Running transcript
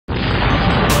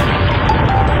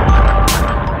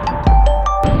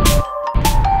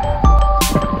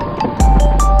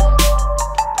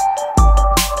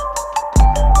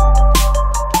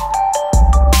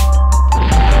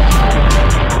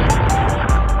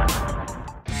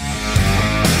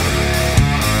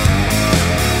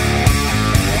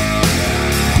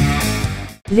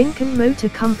Lincoln Motor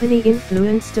Company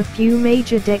influenced a few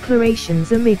major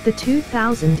declarations amid the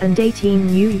 2018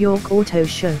 New York Auto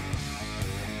Show.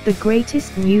 The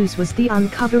greatest news was the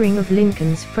uncovering of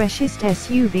Lincoln's freshest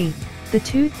SUV, the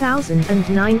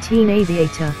 2019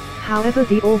 Aviator. However,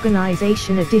 the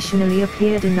organization additionally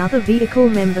appeared another vehicle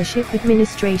membership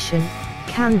administration,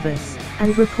 Canvas,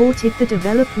 and reported the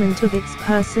development of its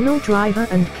personal driver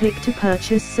and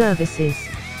click-to-purchase services.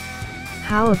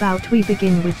 How about we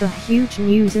begin with the huge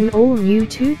news: an all-new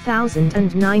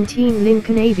 2019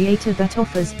 Lincoln Aviator that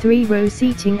offers 3-row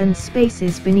seating and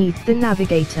spaces beneath the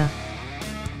Navigator.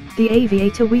 The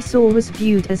Aviator we saw was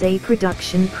viewed as a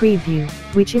production preview,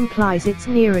 which implies it's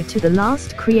nearer to the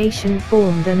last creation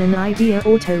form than an idea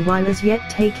auto, while as yet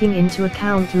taking into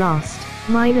account last,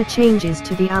 minor changes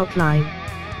to the outline.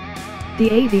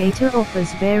 The Aviator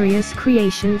offers various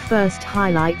creation-first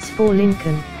highlights for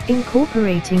Lincoln,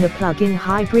 incorporating a plug-in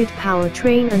hybrid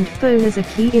powertrain and phone as a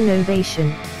key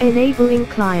innovation, enabling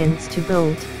clients to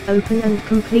bolt, open and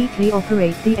completely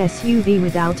operate the SUV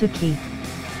without a key.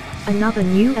 Another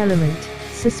new element,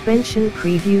 suspension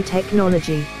preview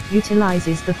technology,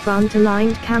 utilizes the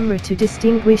front-aligned camera to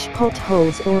distinguish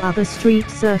potholes or other street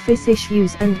surface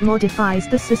issues and modifies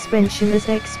the suspension as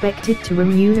expected to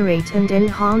remunerate and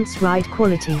enhance ride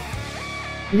quality.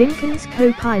 Lincoln's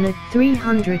Co-Pilot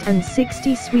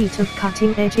 360 suite of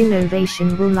cutting-edge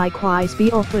innovation will likewise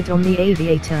be offered on the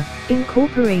Aviator,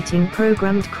 incorporating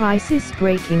programmed crisis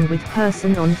braking with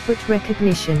person-on-foot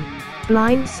recognition,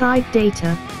 blind side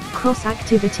data,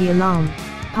 cross-activity alarm,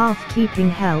 path-keeping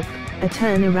help, a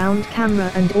turnaround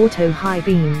camera and auto high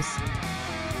beams.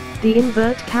 The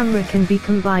invert camera can be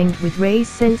combined with raise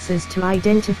sensors to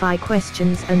identify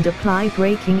questions and apply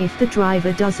braking if the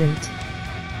driver doesn't.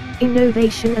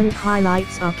 Innovation and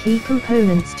highlights are key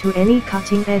components to any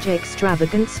cutting-edge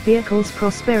extravagance vehicle's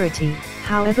prosperity.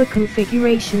 However,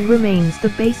 configuration remains the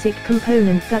basic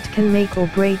component that can make or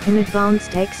break an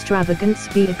advanced extravagance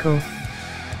vehicle.